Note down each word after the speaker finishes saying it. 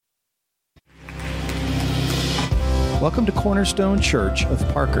Welcome to Cornerstone Church of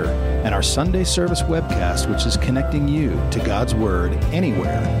Parker and our Sunday service webcast, which is connecting you to God's Word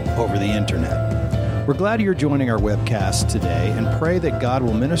anywhere over the internet. We're glad you're joining our webcast today and pray that God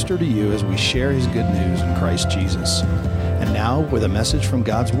will minister to you as we share His good news in Christ Jesus. And now, with a message from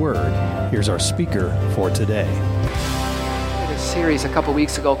God's Word, here's our speaker for today. I did a series a couple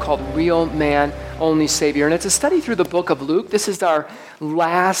weeks ago called Real Man, Only Savior, and it's a study through the book of Luke. This is our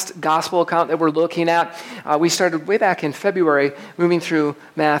last gospel account that we're looking at. We started way back in February, moving through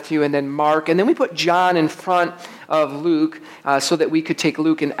Matthew and then Mark, and then we put John in front of Luke so that we could take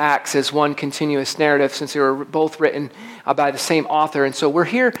Luke and Acts as one continuous narrative, since they were both written by the same author. And so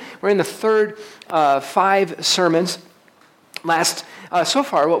we're in the third 5 sermons. So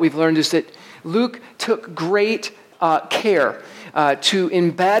far, what we've learned is that Luke took great care to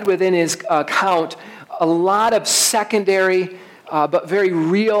embed within his account a lot of secondary but very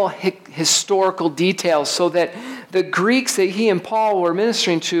real historical details, so that the Greeks that he and Paul were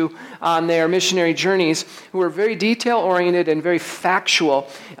ministering to on their missionary journeys, who were very detail-oriented and very factual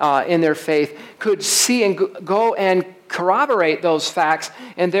in their faith, could see and go and corroborate those facts,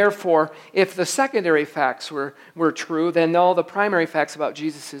 and therefore, if the secondary facts were true, then all the primary facts about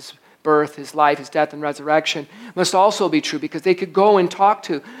Jesus' birth, his life, his death, and resurrection must also be true, because they could go and talk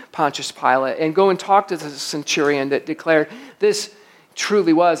to Pontius Pilate and go and talk to the centurion that declared this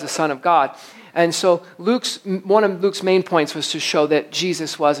truly was the Son of God. And so one of Luke's main points was to show that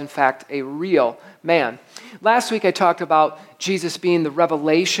Jesus was, in fact, a real man. Last week I talked about Jesus being the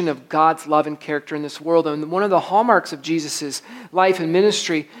revelation of God's love and character in this world. And one of the hallmarks of Jesus' life and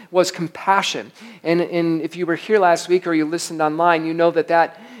ministry was compassion. And if you were here last week or you listened online, you know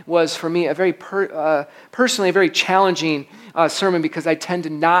that was for me a very personally a very challenging sermon, because I tend to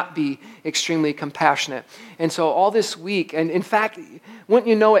not be extremely compassionate. And so all this week, and in fact, wouldn't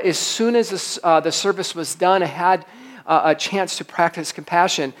you know it, as soon as the service was done, I had a chance to practice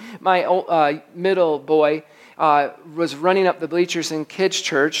compassion. My middle boy was running up the bleachers in kids'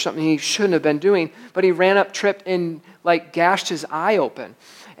 church, something he shouldn't have been doing, but he ran up, tripped, and gashed his eye open.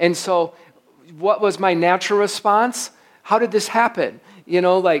 And so what was my natural response? How did this happen?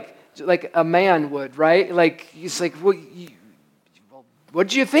 Like a man would, right? He's like, well, what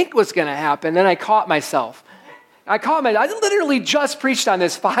did you think was going to happen? Then I caught myself. I literally just preached on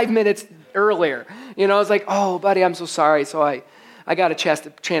this 5 minutes earlier. I was like, oh, buddy, I'm so sorry. So I got a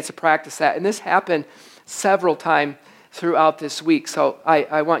chance to practice that. And this happened several times throughout this week. So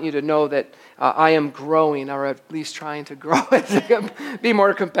I want you to know that I am growing, or at least trying to grow, be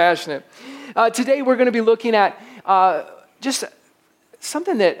more compassionate. Today we're going to be looking at just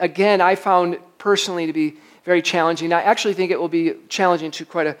something that, again, I found personally to be very challenging. I actually think it will be challenging to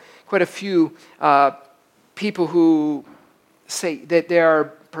quite a few people who say that they are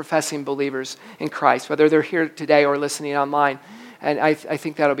professing believers in Christ, whether they're here today or listening online. And I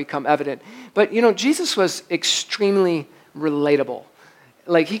think that'll become evident. But, Jesus was extremely relatable.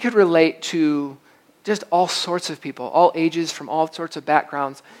 He could relate to just all sorts of people, all ages, from all sorts of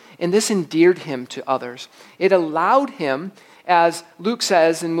backgrounds. And this endeared him to others. It allowed him, as Luke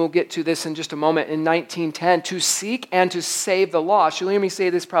says, and we'll get to this in just a moment, in 19:10, to seek and to save the lost. You'll hear me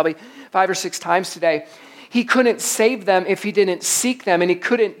say this probably 5 or 6 times today. He couldn't save them if he didn't seek them, and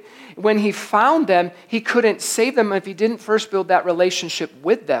when he found them, he couldn't save them if he didn't first build that relationship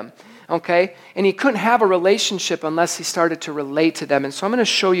with them, okay? And he couldn't have a relationship unless he started to relate to them. And so I'm going to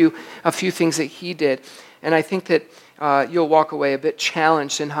show you a few things that he did, and I think that you'll walk away a bit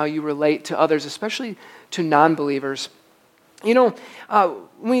challenged in how you relate to others, especially to non-believers.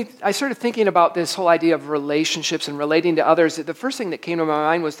 I started thinking about this whole idea of relationships and relating to others. The first thing that came to my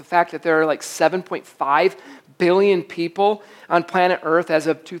mind was the fact that there are 7.5 billion people on planet Earth as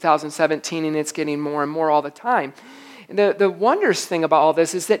of 2017, and it's getting more and more all the time. The wondrous thing about all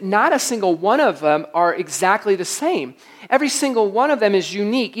this is that not a single one of them are exactly the same. Every single one of them is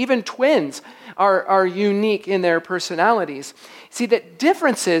unique. Even twins are unique in their personalities. See, that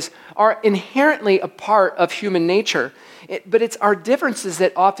differences are inherently a part of human nature. But it's our differences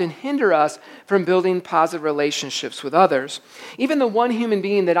that often hinder us from building positive relationships with others. Even the one human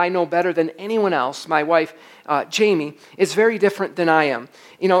being that I know better than anyone else, my wife, Jamie, is very different than I am.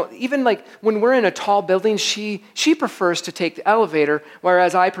 Even when we're in a tall building, she prefers to take the elevator,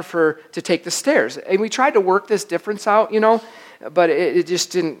 whereas I prefer to take the stairs. And we tried to work this difference out, but it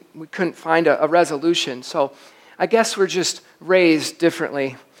just didn't, we couldn't find a resolution. So I guess we're just raised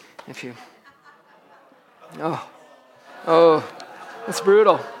differently. Oh, it's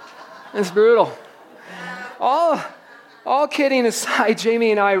brutal. It's brutal. All kidding aside, Jamie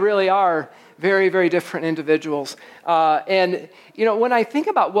and I really are very, very different individuals. And when I think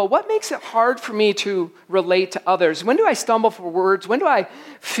about, well, what makes it hard for me to relate to others? When do I stumble for words? When do I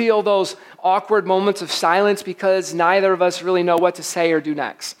feel those awkward moments of silence because neither of us really know what to say or do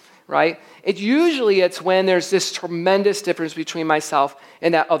next, right? It's when there's this tremendous difference between myself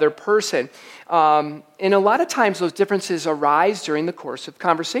and that other person. And a lot of times those differences arise during the course of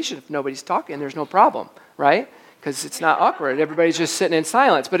conversation. If nobody's talking, there's no problem, right? Because it's not awkward. Everybody's just sitting in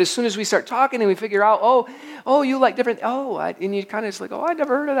silence. But as soon as we start talking and we figure out, oh, you like different, and you kind of just like, I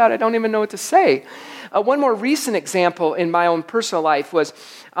never heard of that. I don't even know what to say. One more recent example in my own personal life was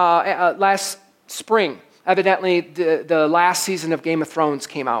last spring. Evidently, the last season of Game of Thrones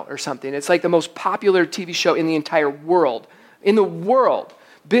came out or something. It's like the most popular TV show in the entire world. In the world.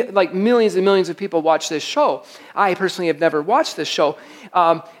 Like millions and millions of people watch this show. I personally have never watched this show.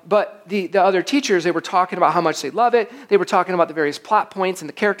 But the other teachers, they were talking about how much they love it. They were talking about the various plot points and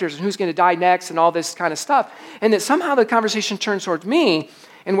the characters and who's going to die next and all this kind of stuff. And that somehow the conversation turned towards me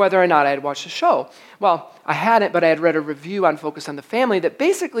and whether or not I had watched the show. Well, I hadn't, but I had read a review on Focus on the Family that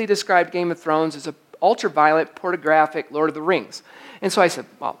basically described Game of Thrones as a ultra-violent, pornographic Lord of the Rings. And so I said,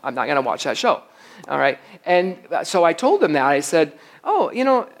 well, I'm not going to watch that show. All right. And so I told them that. I said,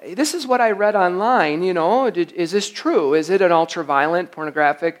 this is what I read online. Is this true? Is it an ultra-violent,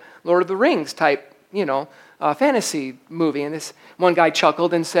 pornographic Lord of the Rings type, fantasy movie? And this one guy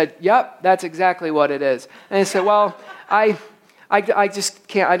chuckled and said, yep, that's exactly what it is. And I said, well, I just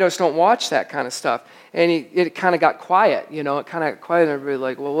can't, I just don't watch that kind of stuff. And it kind of got quiet, it kind of got quiet, and everybody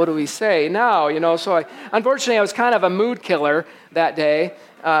like, well, what do we say now? So unfortunately, I was kind of a mood killer that day,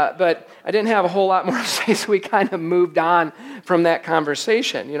 but I didn't have a whole lot more to say, so we kind of moved on from that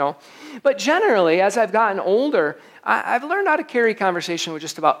conversation, But generally, as I've gotten older, I've learned how to carry conversation with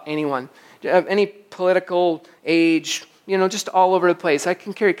just about anyone, any political age, just all over the place. I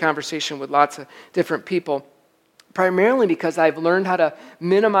can carry conversation with lots of different people. Primarily because I've learned how to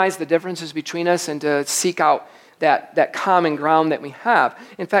minimize the differences between us and to seek out that common ground that we have.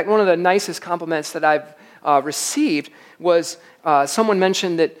 In fact, one of the nicest compliments that I've received was someone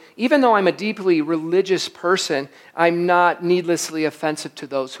mentioned that even though I'm a deeply religious person, I'm not needlessly offensive to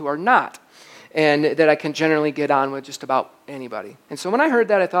those who are not, and that I can generally get on with just about anybody. And so when I heard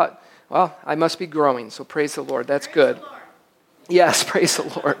that, I thought, well, I must be growing, so praise the Lord. That's good. Yes, praise the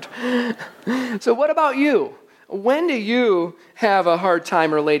Lord. So what about you? When do you have a hard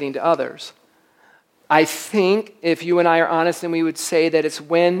time relating to others? I think if you and I are honest, then we would say that it's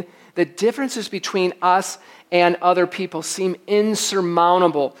when the differences between us and other people seem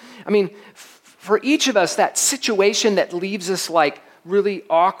insurmountable. I mean, for each of us, that situation that leaves us like really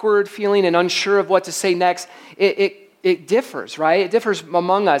awkward feeling and unsure of what to say next, it differs, right? It differs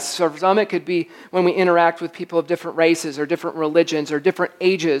among us. So for some, it could be when we interact with people of different races or different religions or different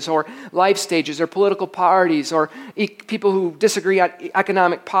ages or life stages or political parties or people who disagree on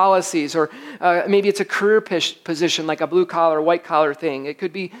economic policies, or maybe it's a career position like a blue-collar, white-collar thing. It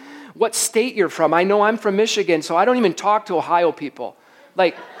could be what state you're from. I know I'm from Michigan, so I don't even talk to Ohio people.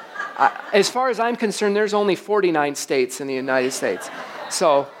 Like, as far as I'm concerned, there's only 49 states in the United States.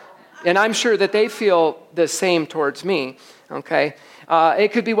 And I'm sure that they feel the same towards me, okay?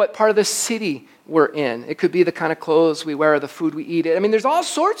 It could be what part of the city we're in. It could be the kind of clothes we wear or the food we eat. I mean, there's all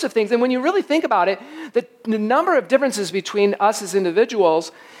sorts of things. And when you really think about it, the number of differences between us as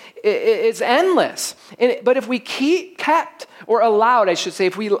individuals is endless. But if we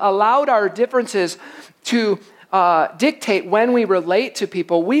if we allowed our differences to dictate when we relate to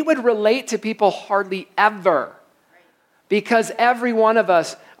people, we would relate to people hardly ever. Because every one of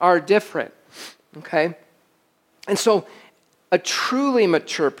us are different, okay? And so a truly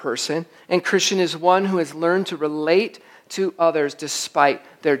mature person and Christian is one who has learned to relate to others despite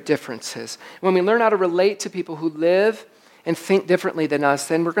their differences. When we learn how to relate to people who live and think differently than us,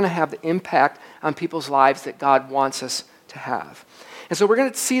 then we're going to have the impact on people's lives that God wants us to have. And so we're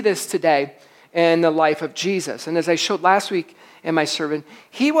going to see this today in the life of Jesus. And as I showed last week in my sermon,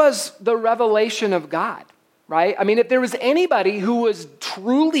 he was the revelation of God. Right? I mean, if there was anybody who was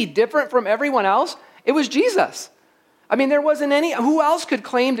truly different from everyone else, it was Jesus. I mean, there wasn't who else could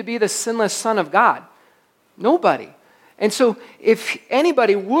claim to be the sinless Son of God? Nobody. And so if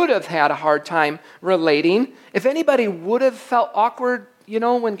anybody would have had a hard time relating, if anybody would have felt awkward,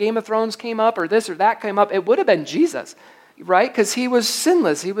 when Game of Thrones came up or this or that came up, it would have been Jesus, right? Because he was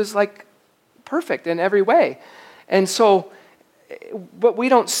sinless. He was like perfect in every way. And so, but we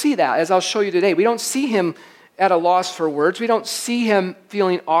don't see that, as I'll show you today. We don't see him at a loss for words. We don't see him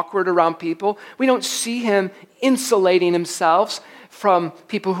feeling awkward around people. We don't see him insulating himself from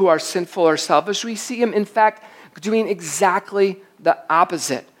people who are sinful or selfish. We see him, in fact, doing exactly the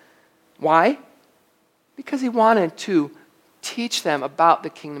opposite. Why? Because he wanted to teach them about the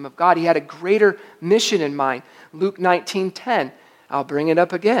kingdom of God. He had a greater mission in mind. Luke 19:10, I'll bring it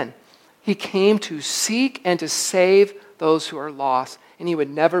up again. He came to seek and to save those who are lost, and he would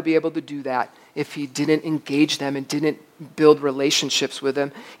never be able to do that if he didn't engage them and didn't build relationships with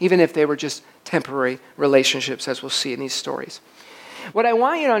them, even if they were just temporary relationships, as we'll see in these stories. What I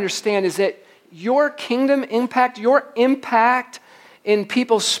want you to understand is that your kingdom impact, your impact in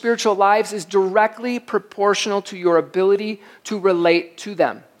people's spiritual lives is directly proportional to your ability to relate to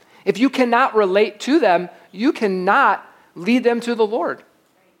them. If you cannot relate to them, you cannot lead them to the Lord.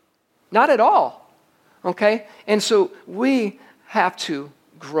 Not at all. Okay? And so we have to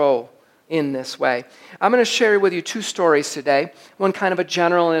grow in this way. I'm going to share with you two stories today, one kind of a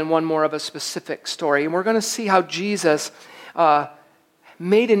general and one more of a specific story. And we're going to see how Jesus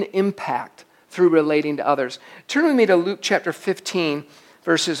made an impact through relating to others. Turn with me to Luke chapter 15,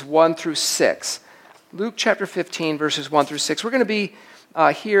 verses 1 through 6. Luke chapter 15, verses 1 through 6. We're going to be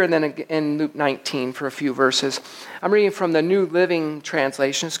here and then in Luke 19 for a few verses. I'm reading from the New Living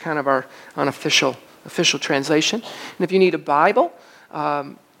Translation. It's kind of our unofficial translation. And if you need a Bible,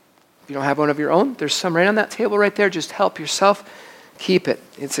 if you don't have one of your own, there's some right on that table right there. Just help yourself. Keep it.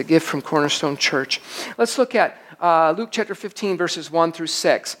 It's a gift from Cornerstone Church. Let's look at Luke chapter 15, verses 1 through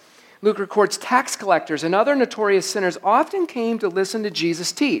 6. Luke records tax collectors and other notorious sinners often came to listen to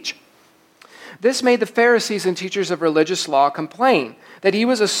Jesus teach. This made the Pharisees and teachers of religious law complain that he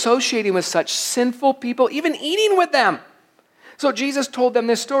was associating with such sinful people, even eating with them. So Jesus told them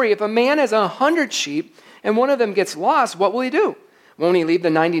this story. If a man has 100 sheep and one of them gets lost, what will he do? Won't he leave the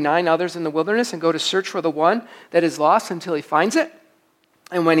 99 others in the wilderness and go to search for the one that is lost until he finds it?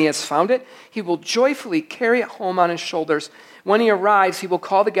 And when he has found it, he will joyfully carry it home on his shoulders. When he arrives, he will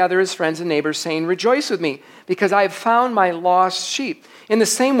call together his friends and neighbors, saying, "Rejoice with me, because I have found my lost sheep." In the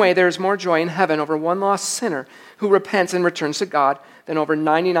same way, there is more joy in heaven over one lost sinner who repents and returns to God than over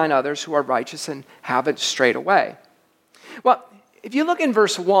 99 others who are righteous and haven't strayed away. Well, if you look in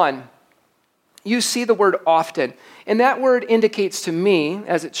verse 1, you see the word often. And that word indicates to me,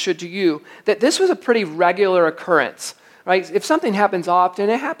 as it should to you, that this was a pretty regular occurrence. Right? If something happens often,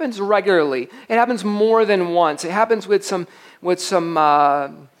 it happens regularly. It happens more than once. It happens with some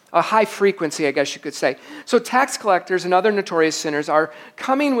a high frequency, I guess you could say. So tax collectors and other notorious sinners are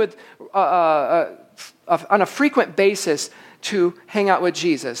coming with on a frequent basis to hang out with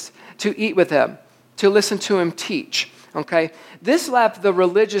Jesus, to eat with him, to listen to him teach. Okay, this left the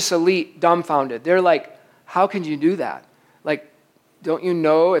religious elite dumbfounded. They're like, "How can you do that? Like, don't you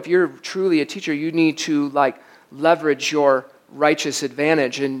know if you're truly a teacher, you need to leverage your righteous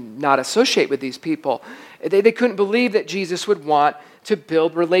advantage and not associate with these people." They couldn't believe that Jesus would want to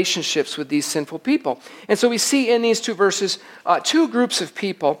build relationships with these sinful people. And so we see in these two verses two groups of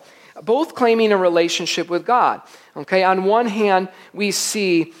people, both claiming a relationship with God. Okay, on one hand, we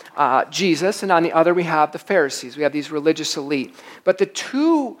see Jesus, and on the other, we have the Pharisees. We have these religious elite. But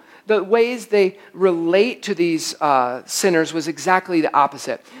the ways they relate to these sinners was exactly the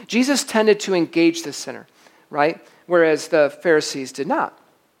opposite. Jesus tended to engage the sinner, right? Whereas the Pharisees did not.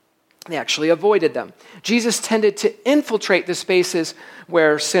 They actually avoided them. Jesus tended to infiltrate the spaces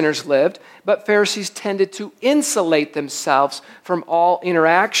where sinners lived, but Pharisees tended to insulate themselves from all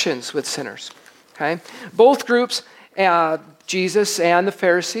interactions with sinners. Okay? Both groups, Jesus and the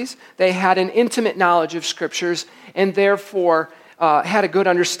Pharisees, they had an intimate knowledge of scriptures and therefore had a good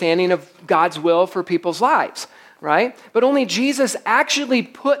understanding of God's will for people's lives, right? But only Jesus actually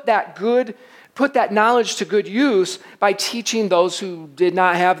put that knowledge to good use by teaching those who did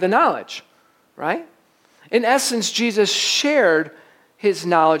not have the knowledge, right? In essence, Jesus shared his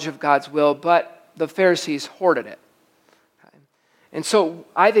knowledge of God's will, but the Pharisees hoarded it. Okay? And so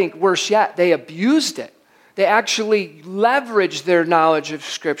I think worse yet, they abused it. They actually leveraged their knowledge of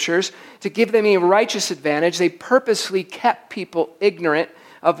scriptures to give them a righteous advantage. They purposely kept people ignorant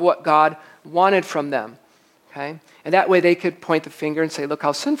of what God wanted from them. Okay? And that way they could point the finger and say, "Look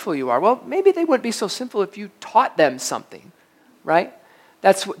how sinful you are." Well, maybe they wouldn't be so sinful if you taught them something, right?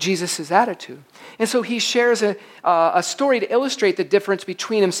 That's what Jesus' attitude. And so he shares a story to illustrate the difference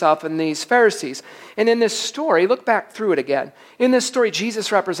between himself and these Pharisees. And in this story, look back through it again. In this story,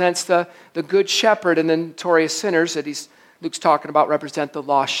 Jesus represents the good shepherd, and the notorious sinners that Luke's talking about represent the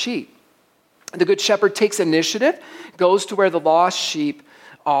lost sheep. The good shepherd takes initiative, goes to where the lost sheep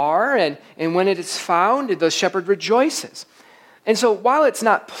are, and when it is found, the shepherd rejoices. And so while it's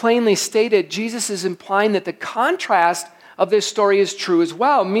not plainly stated, Jesus is implying that the contrast of this story is true as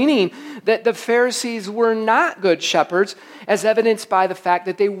well, meaning that the Pharisees were not good shepherds, as evidenced by the fact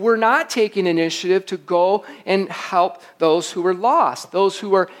that they were not taking initiative to go and help those who were lost, those who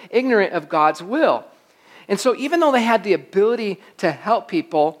were ignorant of God's will. And so even though they had the ability to help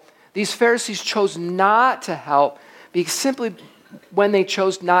people, these Pharisees chose not to help because simply when they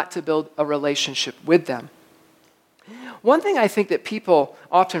chose not to build a relationship with them. One thing I think that people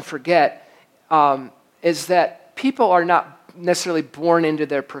often forget is that people are not necessarily born into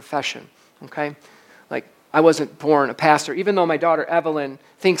their profession, okay? Like, I wasn't born a pastor, even though my daughter Evelyn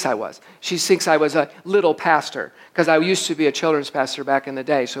thinks I was. She thinks I was a little pastor, because I used to be a children's pastor back in the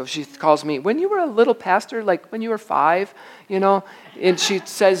day. So if she calls me, when you were a little pastor, like when you were 5, and she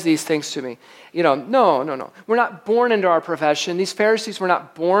says these things to me. No. We're not born into our profession. These Pharisees were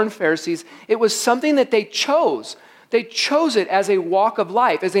not born Pharisees. It was something that they chose. They chose it as a walk of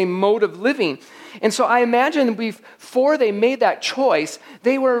life, as a mode of living. And so I imagine before they made that choice,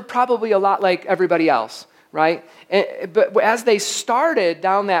 they were probably a lot like everybody else, right? But as they started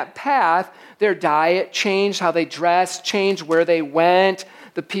down that path, their diet changed, how they dressed changed, where they went,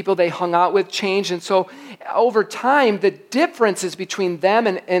 the people they hung out with changed. And so over time, the differences between them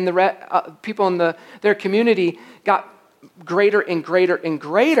and the people in their community got greater and greater and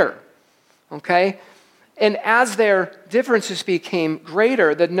greater, okay? And as their differences became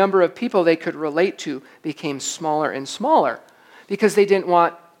greater, the number of people they could relate to became smaller and smaller because they didn't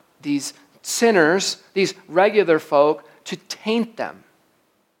want these sinners, these regular folk, to taint them.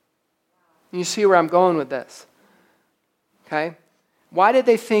 You see where I'm going with this? Okay? Why did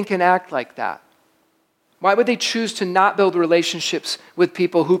they think and act like that? Why would they choose to not build relationships with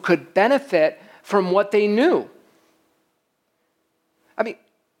people who could benefit from what they knew? I mean,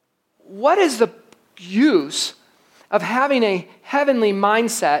 what is the use of having a heavenly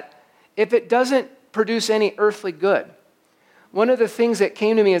mindset if it doesn't produce any earthly good? One of the things that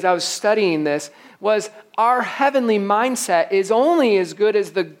came to me as I was studying this was our heavenly mindset is only as good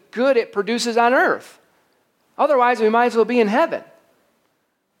as the good it produces on earth. Otherwise, we might as well be in heaven.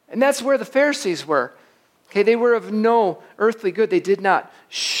 And that's where the Pharisees were. Okay, they were of no earthly good. They did not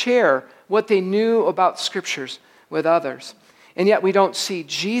share what they knew about scriptures with others. And yet we don't see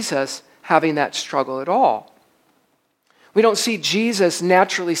Jesus having that struggle at all. We don't see Jesus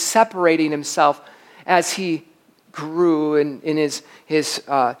naturally separating himself as he grew in his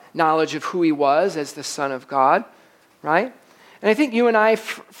knowledge of who he was as the Son of God, right? And I think you and I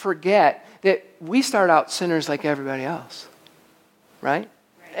forget that we start out sinners like everybody else, right?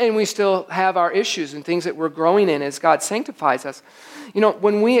 And we still have our issues and things that we're growing in as God sanctifies us.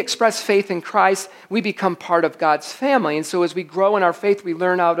 When we express faith in Christ, we become part of God's family. And so as we grow in our faith, we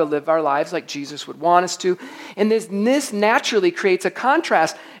learn how to live our lives like Jesus would want us to. And this naturally creates a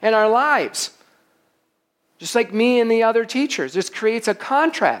contrast in our lives. Just like me and the other teachers. This creates a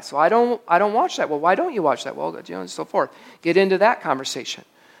contrast. Well, I don't watch that. Well, why don't you watch that? Well, and so forth. Get into that conversation,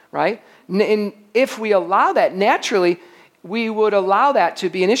 right? And if we allow that, naturally, we would allow that to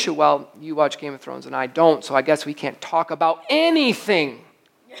be an issue. Well, you watch Game of Thrones and I don't, so I guess we can't talk about anything.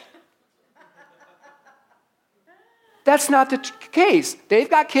 That's not the case. They've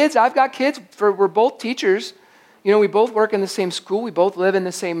got kids, I've got kids. We're both teachers. We both work in the same school. We both live in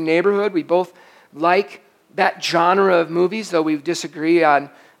the same neighborhood. We both like that genre of movies, though we disagree on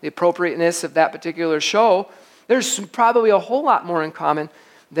the appropriateness of that particular show. There's probably a whole lot more in common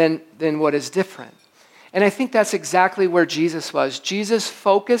than what is different. And I think that's exactly where Jesus was. Jesus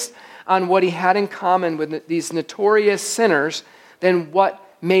focused on what he had in common with these notorious sinners than what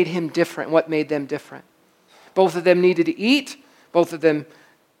made him different, what made them different. Both of them needed to eat. Both of them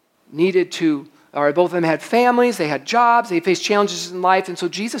both of them had families, they had jobs, they faced challenges in life. And so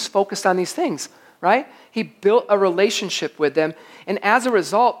Jesus focused on these things, right? He built a relationship with them. And as a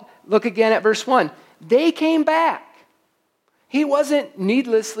result, look again at verse 1. They came back. He wasn't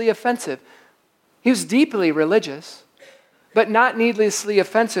needlessly offensive. He was deeply religious, but not needlessly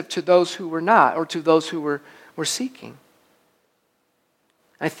offensive to those who were not, or to those who were seeking.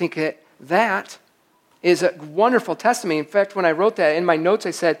 I think that is a wonderful testimony. In fact, when I wrote that in my notes,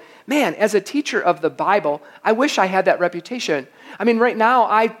 I said, man, as a teacher of the Bible, I wish I had that reputation. I mean, right now,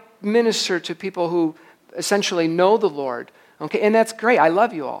 I minister to people who essentially know the Lord, okay? And that's great. I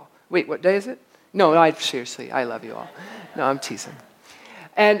love you all. Wait, what day is it? No, seriously, I love you all. No, I'm teasing.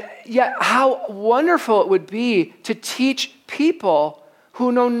 And yet, how wonderful it would be to teach people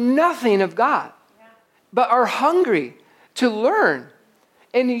who know nothing of God, but are hungry to learn.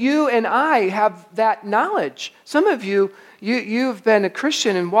 And you and I have that knowledge. Some of you've been a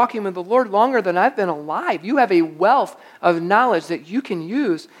Christian and walking with the Lord longer than I've been alive. You have a wealth of knowledge that you can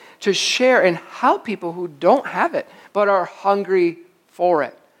use to share and help people who don't have it, but are hungry for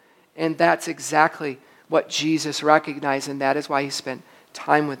it. And that's exactly what Jesus recognized, and that is why he spent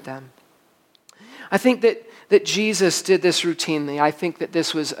time with them. I think that Jesus did this routinely. I think that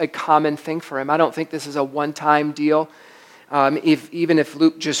this was a common thing for him. I don't think this is a one-time deal. Even if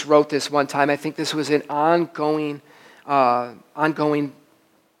Luke just wrote this one time, I think this was an ongoing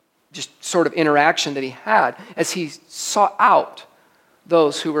just sort of interaction that he had as he sought out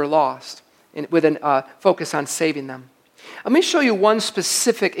those who were lost and with a focus on saving them. Let me show you one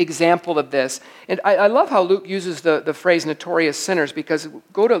specific example of this. And I love how Luke uses the phrase notorious sinners, because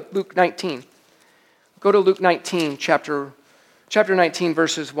go to Luke 19. Go to Luke 19, chapter 19,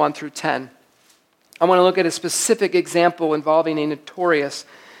 verses 1 through 10. I want to look at a specific example involving a notorious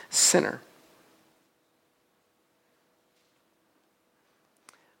sinner.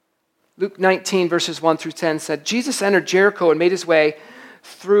 Luke 19, verses 1 through 10 said, Jesus entered Jericho and made his way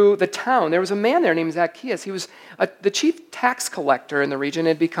through the town. There was a man there named Zacchaeus. He was the chief tax collector in the region and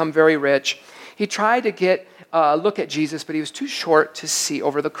had become very rich. He tried to get a look at Jesus, but he was too short to see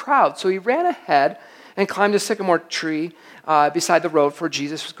over the crowd. So he ran ahead and climbed a sycamore tree beside the road, for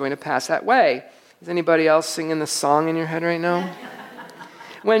Jesus was going to pass that way. Is anybody else singing the song in your head right now?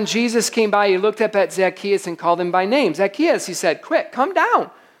 When Jesus came by, he looked up at Zacchaeus and called him by name. Zacchaeus, he said, quick, come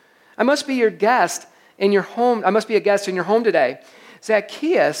down. I must be your guest in your home. I must be a guest in your home today.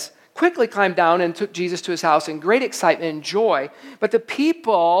 Zacchaeus quickly climbed down and took Jesus to his house in great excitement and joy. But the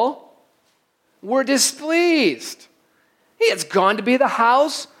people were displeased. He has gone to be the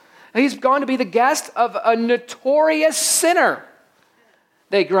house. He's gone to be the guest of a notorious sinner.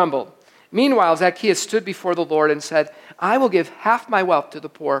 They grumbled. Meanwhile, Zacchaeus stood before the Lord and said, I will give half my wealth to the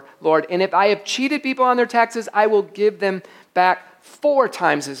poor, Lord, and if I have cheated people on their taxes, I will give them back 4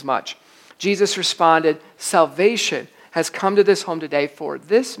 times as much. Jesus responded, salvation has come to this home today, for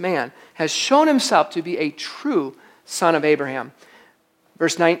this man has shown himself to be a true son of Abraham.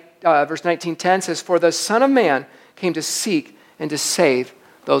 Verse 19:10 says, for the Son of Man came to seek and to save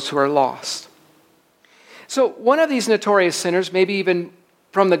those who are lost. So one of these notorious sinners, maybe even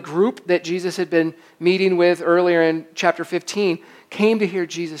from the group that Jesus had been meeting with earlier in chapter 15, came to hear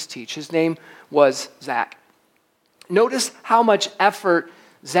Jesus teach. His name was Zach. Notice how much effort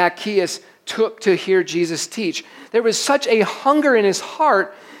Zacchaeus took to hear Jesus teach. There was such a hunger in his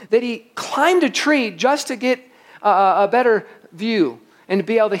heart that he climbed a tree just to get a better view and to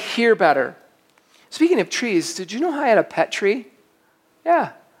be able to hear better. Speaking of trees, did you know I had a pet tree?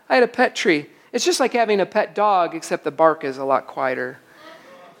 Yeah, I had a pet tree. It's just like having a pet dog, except the bark is a lot quieter.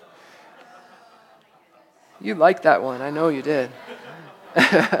 You liked that one. I know you did.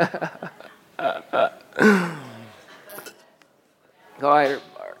 Quieter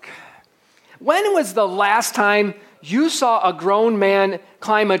bark. When was the last time you saw a grown man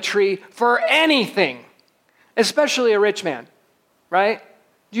climb a tree for anything? Especially a rich man, right?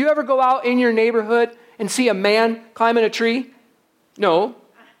 Do you ever go out in your neighborhood and see a man climbing a tree? No,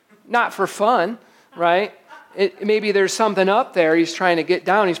 not for fun, right? Maybe there's something up there he's trying to get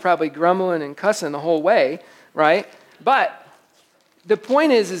down. He's probably grumbling and cussing the whole way, right? But the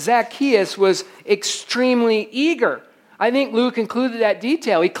point is Zacchaeus was extremely eager. I think Luke included that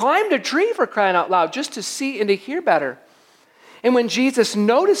detail. He climbed a tree, for crying out loud, just to see and to hear better. And when Jesus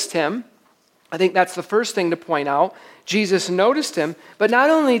noticed him, I think that's the first thing to point out. Jesus noticed him, but not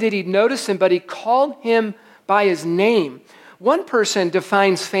only did he notice him, but he called him by his name. One person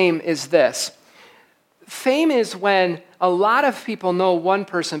defines fame as this. Fame is when a lot of people know one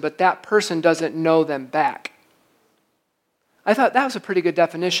person, but that person doesn't know them back. I thought that was a pretty good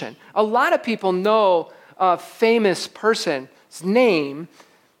definition. A lot of people know a famous person's name,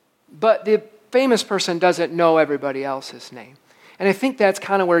 but the famous person doesn't know everybody else's name. And I think that's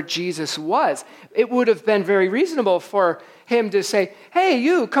kind of where Jesus was. It would have been very reasonable for him to say, hey,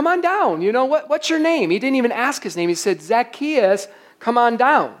 you, come on down. You know, what's your name? He didn't even ask his name. He said, Zacchaeus, come on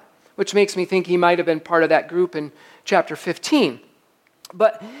down, which makes me think he might have been part of that group in chapter 15.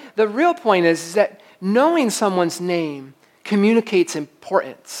 But the real point is that knowing someone's name communicates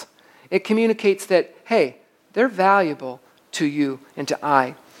importance. It communicates that, hey, they're valuable to you and to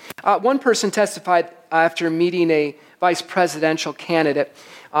I. One person testified after meeting a vice presidential candidate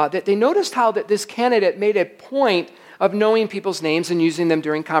that they noticed how that this candidate made a point of knowing people's names and using them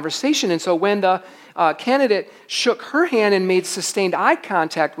during conversation. And so when the candidate shook her hand and made sustained eye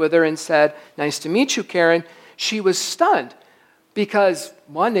contact with her and said, nice to meet you, Karen, she was stunned because,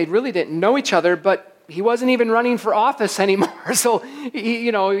 one, they really didn't know each other, but he wasn't even running for office anymore. So, he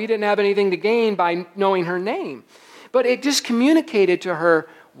didn't have anything to gain by knowing her name. But it just communicated to her,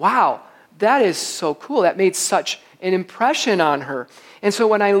 wow, that is so cool. That made such an impression on her. And so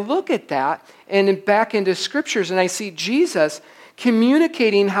when I look at that and back into scriptures and I see Jesus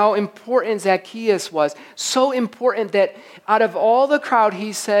communicating how important Zacchaeus was, so important that out of all the crowd,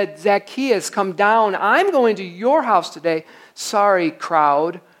 he said, Zacchaeus, come down. I'm going to your house today. Sorry,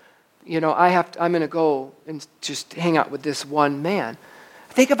 crowd. I'm going to go and just hang out with this one man.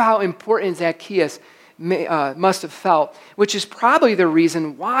 Think of how important Zacchaeus must have felt, which is probably the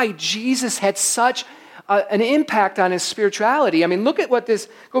reason why Jesus had such an impact on his spirituality. I mean, look at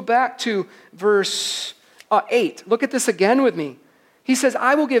go back to verse 8. Look at this again with me. He says,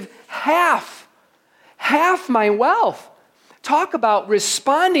 I will give half my wealth. Talk about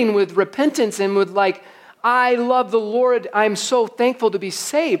responding with repentance and with I love the Lord. I'm so thankful to be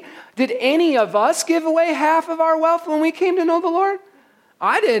saved. Did any of us give away half of our wealth when we came to know the Lord?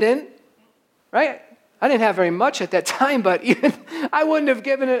 I didn't, right? I didn't have very much at that time, but even I wouldn't have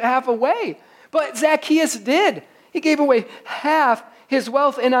given it half away. But Zacchaeus did. He gave away half his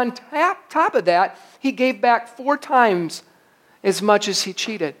wealth, and on top of that, he gave back 4 times as much as he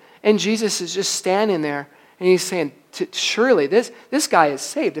cheated. And Jesus is just standing there, and he's saying, surely this guy is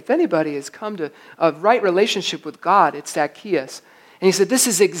saved. If anybody has come to a right relationship with God, it's Zacchaeus. And he said, this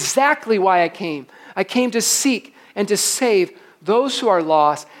is exactly why I came. I came to seek and to save those who are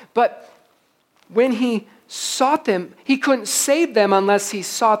lost. But when he sought them, he couldn't save them unless he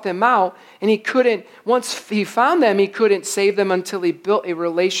sought them out. And once he found them, he couldn't save them until he built a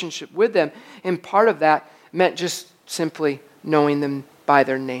relationship with them. And part of that meant just simply knowing them by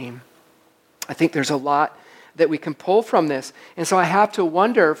their name. I think there's a lot that we can pull from this. And so I have to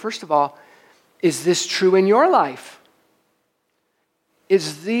wonder, first of all, is this true in your life?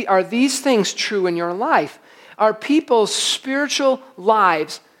 Are these things true in your life? Are people's spiritual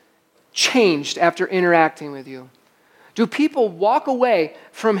lives changed after interacting with you? Do people walk away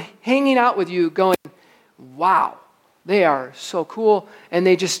from hanging out with you going, wow, they are so cool, and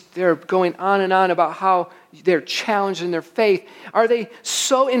they're going on and on about how they're challenged in their faith? Are they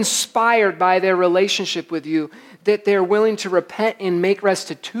so inspired by their relationship with you that they're willing to repent and make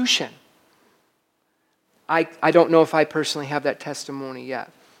restitution? I don't know if I personally have that testimony yet,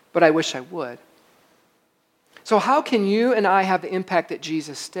 but I wish I would. So how can you and I have the impact that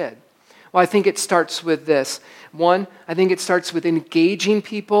Jesus did? Well, I think it starts with this. One, I think it starts with engaging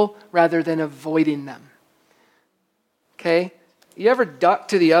people rather than avoiding them. Okay? You ever duck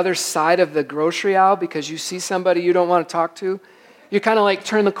to the other side of the grocery aisle because you see somebody you don't want to talk to? You kind of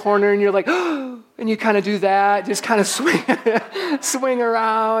turn the corner and you're like, oh, and you kind of do that, just kind of swing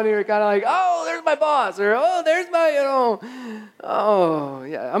around, and you're kind of oh, there's my boss, or oh, there's my, oh,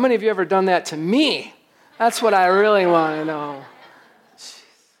 yeah. How many of you ever done that to me? That's what I really want to know. Jeez.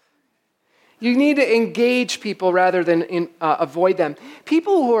 You need to engage people rather than avoid them.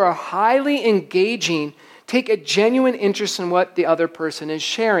 People who are highly engaging take a genuine interest in what the other person is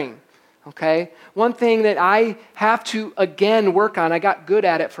sharing. Okay? One thing that I have to, again, work on, I got good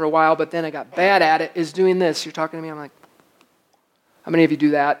at it for a while, but then I got bad at it, is doing this. You're talking to me, I'm like, how many of you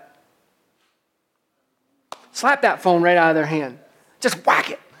do that? Slap that phone right out of their hand. Just whack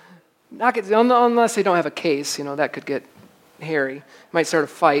it. Knock it, unless they don't have a case, that could get hairy. Might start a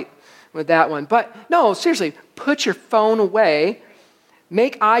fight with that one. But no, seriously, put your phone away.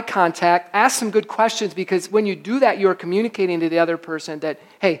 Make eye contact. Ask some good questions, because when you do that, you are communicating to the other person that,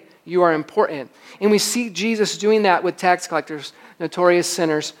 hey, you are important. And we see Jesus doing that with tax collectors, notorious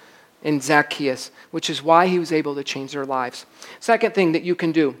sinners, and Zacchaeus, which is why he was able to change their lives. Second thing that you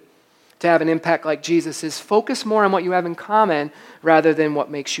can do to have an impact like Jesus is focus more on what you have in common rather than what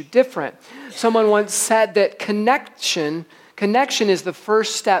makes you different. Someone once said that connection is the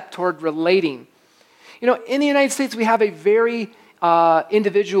first step toward relating. In the United States, we have a very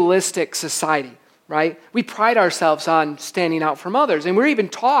individualistic society, right? We pride ourselves on standing out from others. And we're even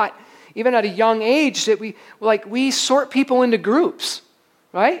taught, even at a young age, that we sort people into groups,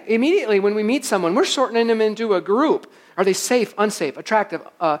 right? Immediately when we meet someone, we're sorting them into a group. Are they safe, unsafe, attractive,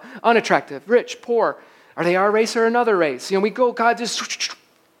 unattractive, rich, poor? Are they our race or another race? We go, God, just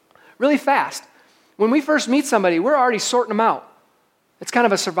really fast. When we first meet somebody, we're already sorting them out. It's kind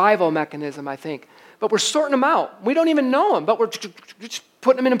of a survival mechanism, I think. But we're sorting them out. We don't even know them, but we're just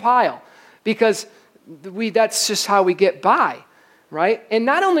putting them in a pile because that's just how we get by, right? And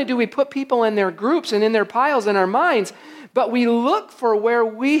not only do we put people in their groups and in their piles in our minds, but we look for where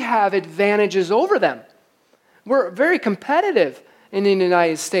we have advantages over them. We're very competitive in the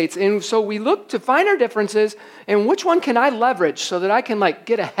United States, and so we look to find our differences and which one can I leverage so that I can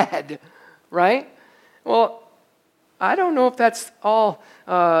get ahead, right? Well, I don't know if that's all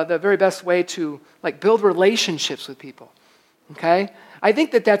the very best way to build relationships with people, okay? I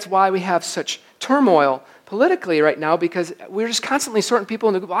think that's why we have such turmoil politically right now because we're just constantly sorting people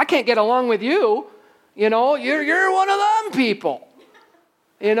into, well, I can't get along with you. You're one of them people.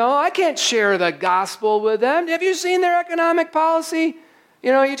 I can't share the gospel with them. Have you seen their economic policy?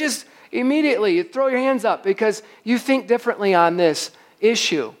 You just immediately you throw your hands up because you think differently on this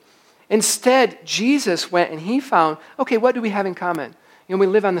issue. Instead, Jesus went and he found, okay, what do we have in common? We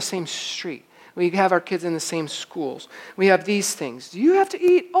live on the same street. We have our kids in the same schools. We have these things. Do you have to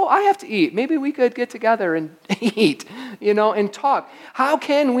eat? Oh, I have to eat. Maybe we could get together and eat, and talk. How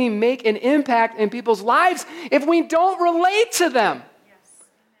can we make an impact in people's lives if we don't relate to them?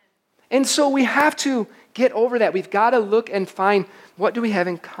 And so we have to get over that. We've got to look and find what do we have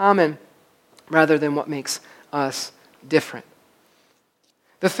in common rather than what makes us different.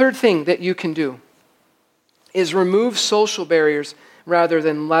 The third thing that you can do is remove social barriers rather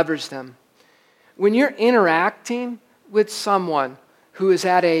than leverage them. When you're interacting with someone who is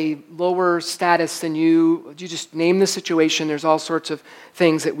at a lower status than you just name the situation. There's all sorts of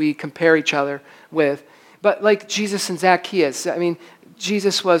things that we compare each other with. But like Jesus and Zacchaeus,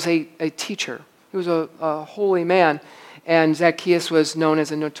 Jesus was a teacher. He was a holy man, and Zacchaeus was known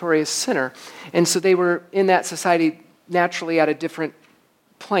as a notorious sinner. And so they were in that society naturally at a different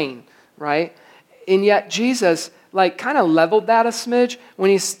plane, right? And yet Jesus kind of leveled that a smidge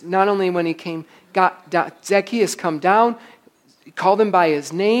when got Zacchaeus come down, called him by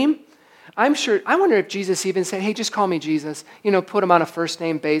his name. I wonder if Jesus even said, hey, just call me Jesus, put him on a first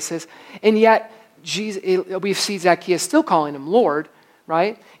name basis. And yet we see Zacchaeus still calling him Lord,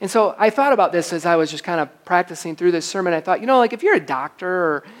 right? And so I thought about this as I was just kind of practicing through this sermon. I thought, if you're a doctor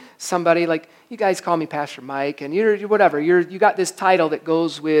or somebody, you guys call me Pastor Mike, and you're whatever, you got this title that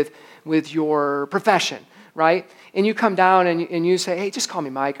goes with your profession, right? And you come down and you say, hey, just call me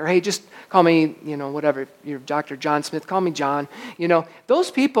Mike, or hey, just call me, whatever, you're Dr. John Smith, call me John.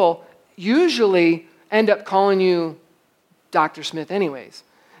 Those people usually end up calling you Dr. Smith anyways.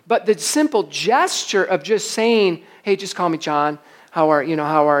 But the simple gesture of just saying, hey, just call me John, how are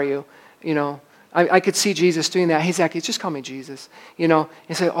you? I could see Jesus doing that. Hey, Zacchaeus, just call me Jesus. And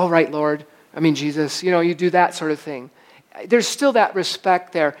say, all right, Lord, Jesus. You do that sort of thing. There's still that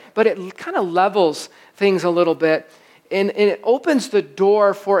respect there, but it kind of levels things a little bit, and it opens the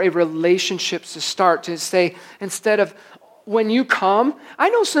door for a relationship to start, to say, instead of when you come, I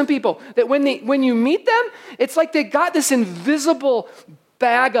know some people that when you meet them, it's like they got this invisible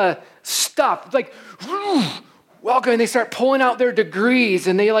bag of stuff, welcome, and they start pulling out their degrees,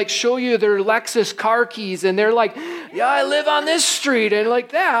 and they show you their Lexus car keys, and they're like, yeah, I live on this street, and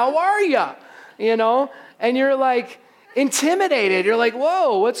yeah, how are you? And you're intimidated. You're like,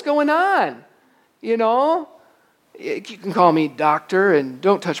 whoa, what's going on? You can call me doctor, and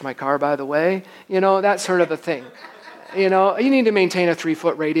don't touch my car, by the way. That sort of a thing. You need to maintain a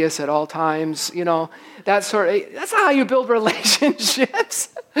 3-foot radius at all times. That's not how you build relationships.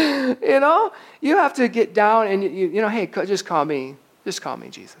 You have to get down and hey, just call me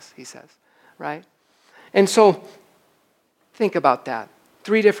Jesus, he says, right? And so think about that.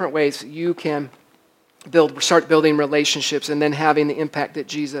 3 different ways you can start building relationships and then having the impact that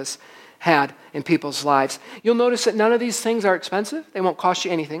Jesus had in people's lives. You'll notice that none of these things are expensive. They won't cost you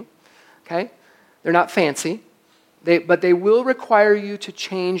anything, okay? They're not fancy, but they will require you to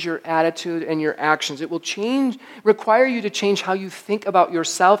change your attitude and your actions. It will require you to change how you think about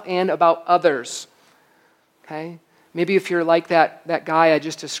yourself and about others, okay? Maybe if you're like that guy I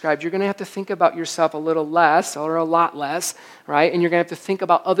just described, you're going to have to think about yourself a little less or a lot less, right? And you're going to have to think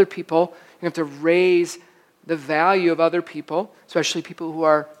about other people. You have to raise the value of other people, especially people who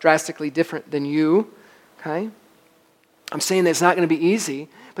are drastically different than you, okay? I'm saying that it's not going to be easy,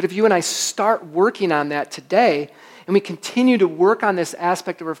 but if you and I start working on that today, and we continue to work on this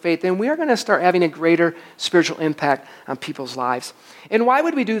aspect of our faith, then we are going to start having a greater spiritual impact on people's lives. And why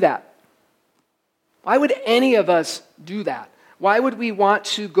would we do that? Why would any of us do that? Why would we want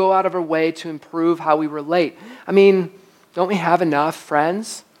to go out of our way to improve how we relate? Don't we have enough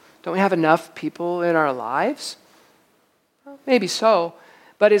friends? Don't we have enough people in our lives? Well, maybe so.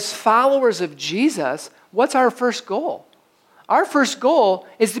 But as followers of Jesus, what's our first goal? Our first goal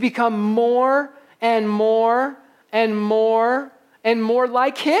is to become more and more and more and more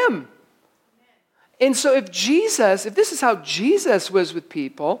like him. And so if this is how Jesus was with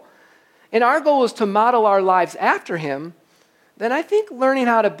people, and our goal is to model our lives after him, then I think learning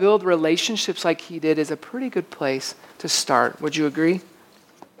how to build relationships like he did is a pretty good place to start. Would you agree?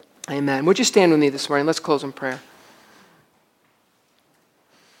 Amen. Would you stand with me this morning? Let's close in prayer.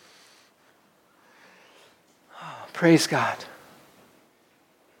 Oh, praise God.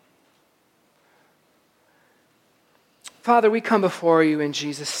 Father, we come before you in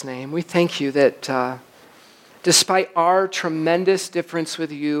Jesus' name. We thank you that Despite our tremendous difference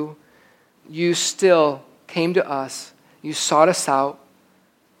with you, you still came to us. You sought us out.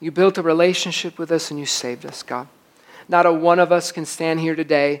 You built a relationship with us and you saved us, God. Not a one of us can stand here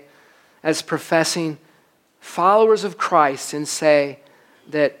today as professing followers of Christ and say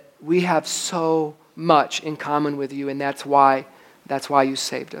that we have so much in common with you, and that's why you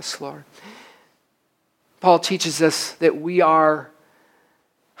saved us, Lord. Paul teaches us that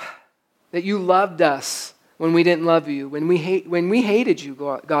that you loved us when we didn't love you. When we hated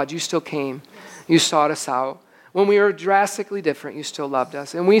you, God, you still came. You sought us out. When we were drastically different, you still loved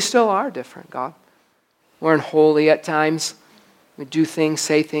us. And we still are different, God. We're unholy at times. We do things,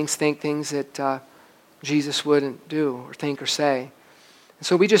 say things, think things that Jesus wouldn't do or think or say. And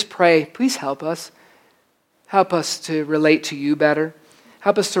so we just pray, please help us. Help us to relate to you better.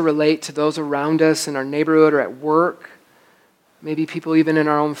 Help us to relate to those around us in our neighborhood or at work. Maybe people even in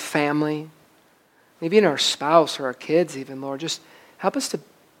our own family. Maybe in our spouse or our kids even, Lord. Just help us to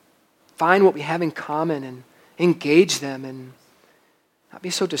find what we have in common and engage them and not be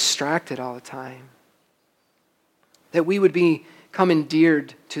so distracted all the time. That we would become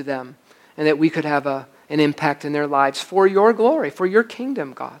endeared to them and that we could have an impact in their lives for your glory, for your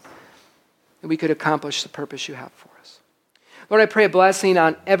kingdom, God. And we could accomplish the purpose you have for us. Lord, I pray a blessing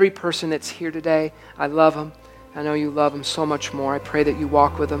on every person that's here today. I love them. I know you love them so much more. I pray that you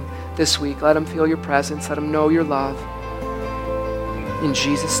walk with them this week. Let them feel your presence. Let them know your love. In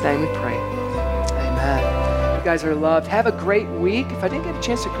Jesus' name we pray. Amen. You guys are loved. Have a great week. If I didn't get a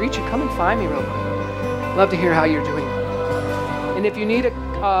chance to greet you, come and find me real quick. Love to hear how you're doing. And if you need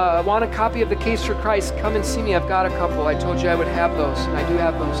want a copy of The Case for Christ, come and see me. I've got a couple. I told you I would have those, and I do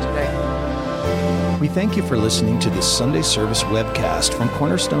have those today. We thank you for listening to this Sunday service webcast from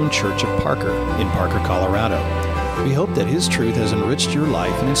Cornerstone Church of Parker in Parker, Colorado. We hope that His truth has enriched your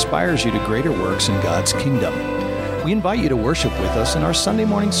life and inspires you to greater works in God's kingdom. We invite you to worship with us in our Sunday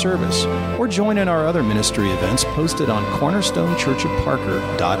morning service or join in our other ministry events posted on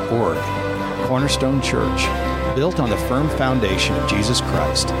cornerstonechurchofparker.org. Cornerstone Church, built on the firm foundation of Jesus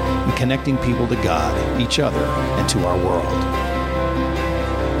Christ and connecting people to God, each other, and to our world.